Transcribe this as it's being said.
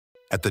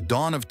At the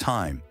dawn of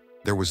time,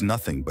 there was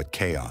nothing but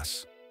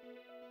chaos.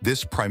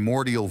 This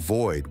primordial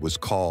void was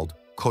called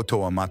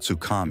Koto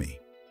Amatsukami,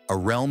 a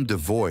realm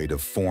devoid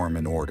of form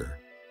and order.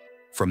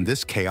 From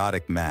this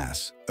chaotic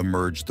mass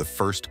emerged the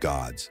first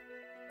gods,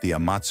 the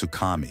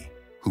Amatsukami,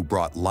 who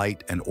brought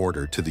light and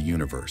order to the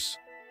universe.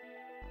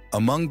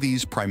 Among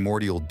these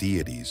primordial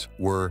deities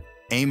were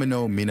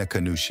Amino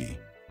Minakanushi,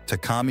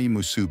 Takami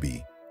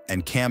Musubi,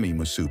 and Kami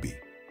Musubi.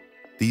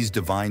 These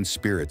divine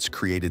spirits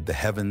created the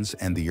heavens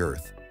and the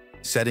earth,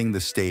 setting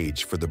the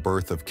stage for the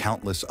birth of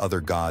countless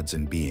other gods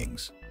and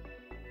beings.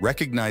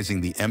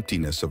 Recognizing the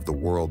emptiness of the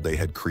world they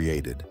had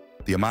created,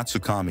 the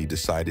Amatsukami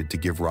decided to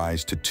give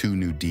rise to two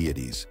new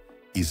deities,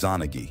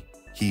 Izanagi,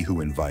 he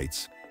who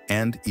invites,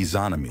 and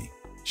Izanami,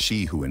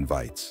 she who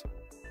invites.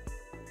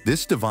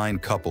 This divine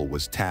couple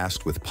was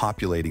tasked with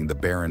populating the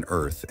barren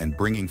earth and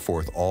bringing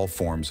forth all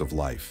forms of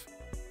life.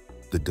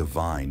 The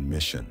divine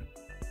mission.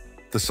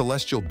 The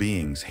celestial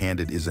beings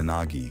handed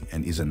Izanagi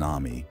and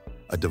Izanami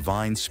a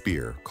divine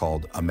spear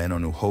called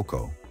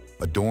Amenonuhoko,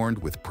 adorned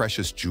with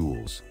precious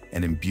jewels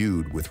and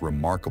imbued with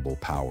remarkable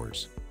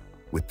powers.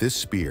 With this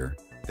spear,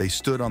 they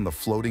stood on the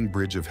floating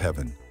bridge of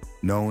heaven,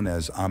 known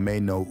as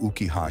Ame no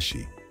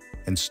Ukihashi,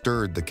 and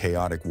stirred the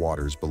chaotic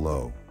waters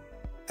below.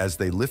 As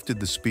they lifted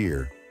the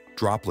spear,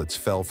 droplets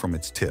fell from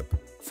its tip,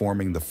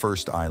 forming the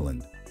first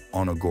island,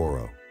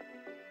 Onogoro.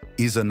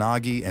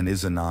 Izanagi and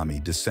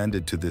Izanami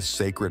descended to this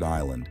sacred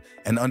island,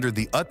 and under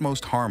the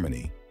utmost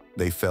harmony,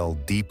 they fell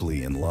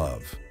deeply in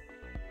love.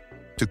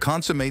 To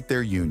consummate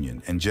their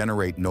union and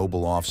generate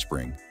noble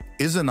offspring,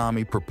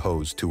 Izanami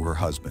proposed to her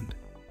husband.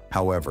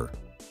 However,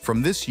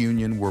 from this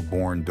union were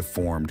born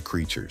deformed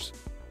creatures,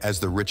 as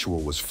the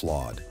ritual was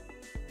flawed.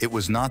 It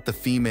was not the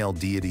female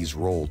deity's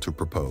role to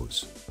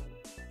propose.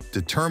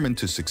 Determined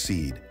to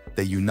succeed,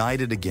 they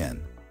united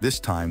again, this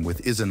time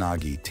with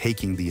Izanagi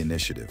taking the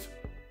initiative.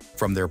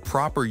 From their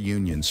proper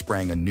union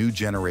sprang a new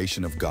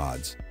generation of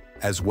gods,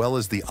 as well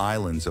as the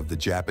islands of the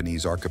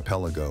Japanese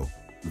archipelago,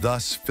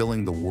 thus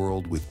filling the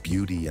world with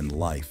beauty and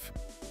life.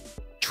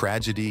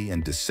 Tragedy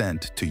and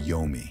descent to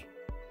Yomi.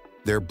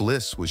 Their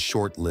bliss was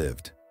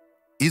short-lived.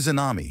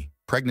 Izanami,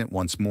 pregnant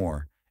once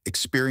more,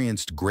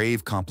 experienced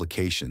grave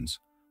complications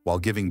while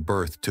giving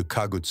birth to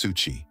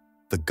Kagutsuchi,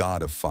 the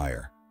god of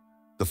fire.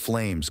 The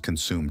flames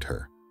consumed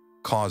her,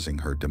 causing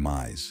her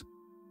demise.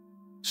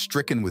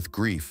 Stricken with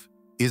grief,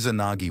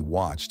 Izanagi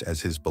watched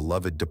as his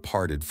beloved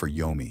departed for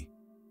Yomi,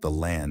 the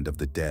land of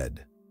the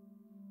dead.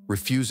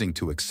 Refusing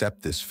to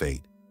accept this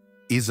fate,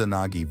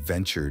 Izanagi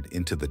ventured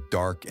into the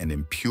dark and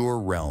impure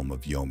realm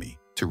of Yomi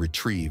to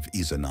retrieve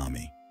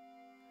Izanami.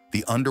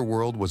 The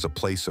underworld was a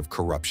place of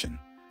corruption,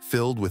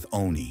 filled with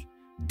oni,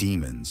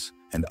 demons,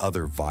 and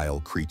other vile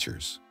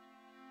creatures.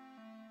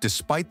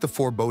 Despite the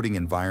foreboding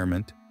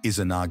environment,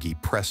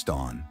 Izanagi pressed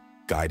on,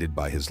 guided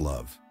by his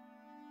love.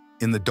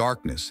 In the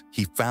darkness,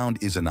 he found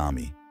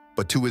Izanami,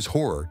 but to his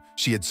horror,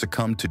 she had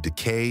succumbed to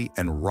decay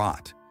and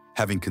rot,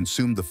 having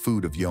consumed the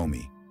food of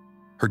Yomi.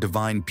 Her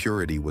divine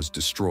purity was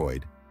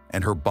destroyed,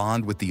 and her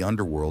bond with the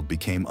underworld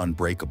became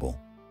unbreakable.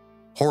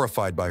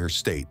 Horrified by her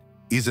state,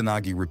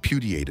 Izanagi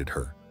repudiated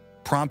her,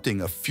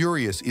 prompting a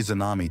furious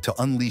Izanami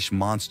to unleash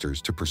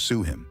monsters to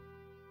pursue him.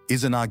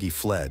 Izanagi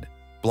fled,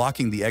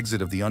 blocking the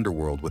exit of the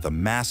underworld with a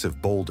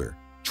massive boulder,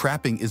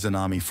 trapping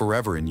Izanami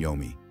forever in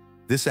Yomi.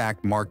 This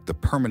act marked the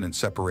permanent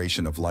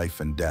separation of life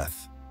and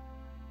death,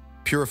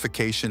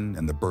 purification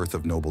and the birth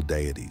of noble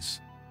deities.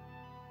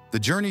 The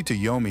journey to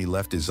Yomi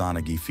left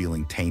Izanagi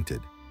feeling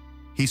tainted.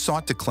 He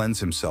sought to cleanse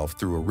himself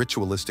through a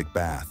ritualistic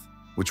bath,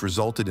 which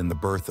resulted in the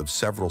birth of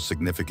several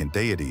significant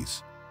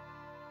deities.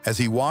 As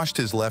he washed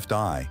his left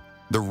eye,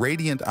 the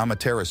radiant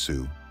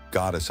Amaterasu,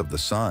 goddess of the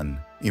sun,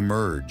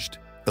 emerged,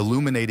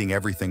 illuminating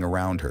everything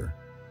around her.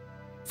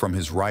 From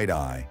his right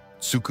eye,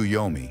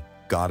 Tsukuyomi,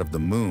 god of the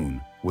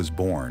moon, was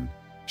born,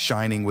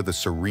 shining with a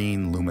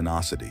serene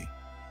luminosity.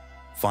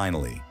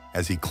 Finally,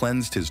 as he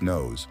cleansed his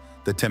nose,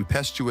 the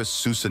tempestuous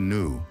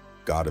Susanoo,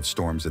 god of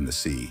storms in the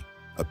sea,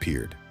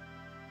 appeared.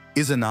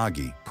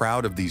 Izanagi,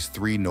 proud of these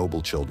three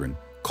noble children,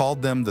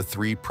 called them the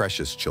three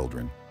precious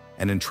children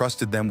and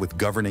entrusted them with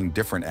governing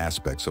different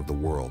aspects of the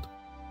world.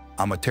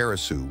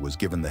 Amaterasu was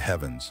given the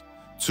heavens,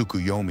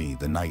 Tsukuyomi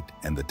the night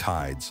and the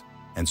tides,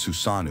 and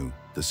Susanoo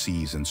the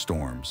seas and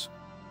storms.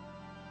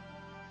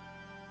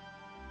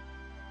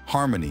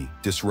 Harmony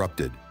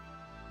disrupted.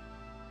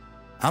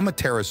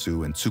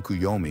 Amaterasu and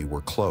Tsukuyomi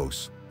were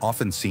close,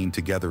 often seen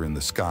together in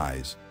the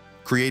skies,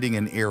 creating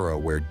an era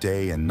where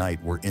day and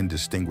night were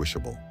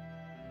indistinguishable.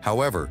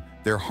 However,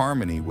 their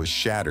harmony was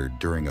shattered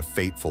during a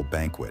fateful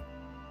banquet.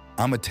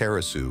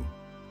 Amaterasu,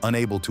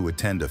 unable to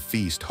attend a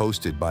feast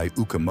hosted by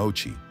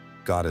Ukamochi,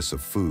 goddess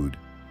of food,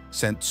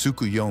 sent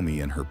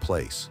Tsukuyomi in her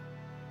place.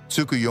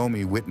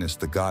 Tsukuyomi witnessed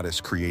the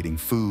goddess creating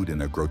food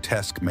in a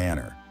grotesque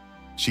manner.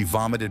 She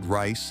vomited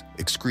rice,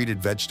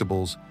 excreted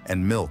vegetables,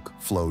 and milk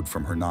flowed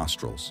from her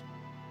nostrils.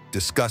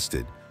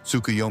 Disgusted,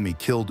 Tsukuyomi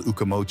killed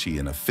Ukamochi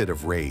in a fit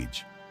of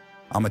rage.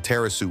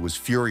 Amaterasu was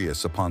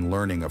furious upon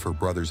learning of her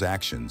brother's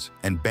actions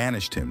and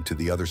banished him to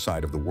the other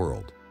side of the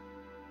world.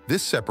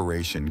 This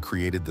separation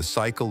created the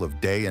cycle of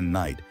day and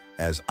night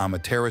as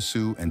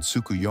Amaterasu and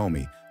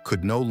Tsukuyomi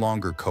could no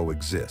longer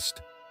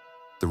coexist.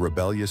 The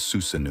rebellious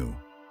Susanoo.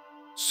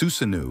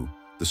 Susanoo,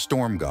 the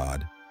storm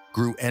god,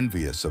 grew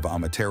envious of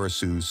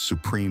Amaterasu's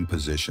supreme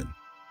position.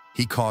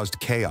 He caused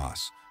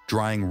chaos,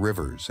 drying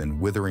rivers and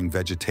withering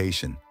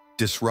vegetation,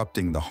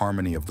 disrupting the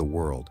harmony of the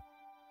world.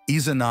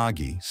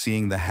 Izanagi,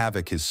 seeing the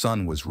havoc his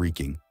son was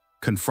wreaking,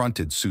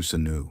 confronted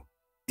Susanoo.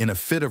 In a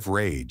fit of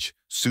rage,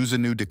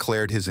 Susanoo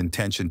declared his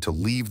intention to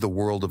leave the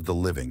world of the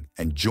living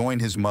and join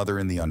his mother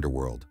in the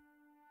underworld.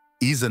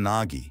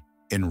 Izanagi,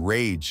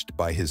 enraged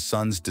by his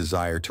son's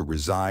desire to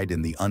reside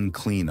in the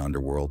unclean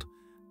underworld,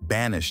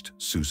 banished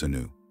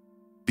Susanoo.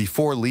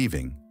 Before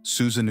leaving,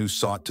 Susanoo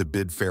sought to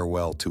bid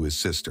farewell to his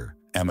sister,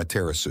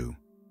 Amaterasu.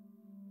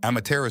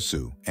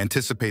 Amaterasu,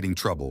 anticipating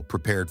trouble,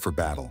 prepared for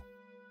battle.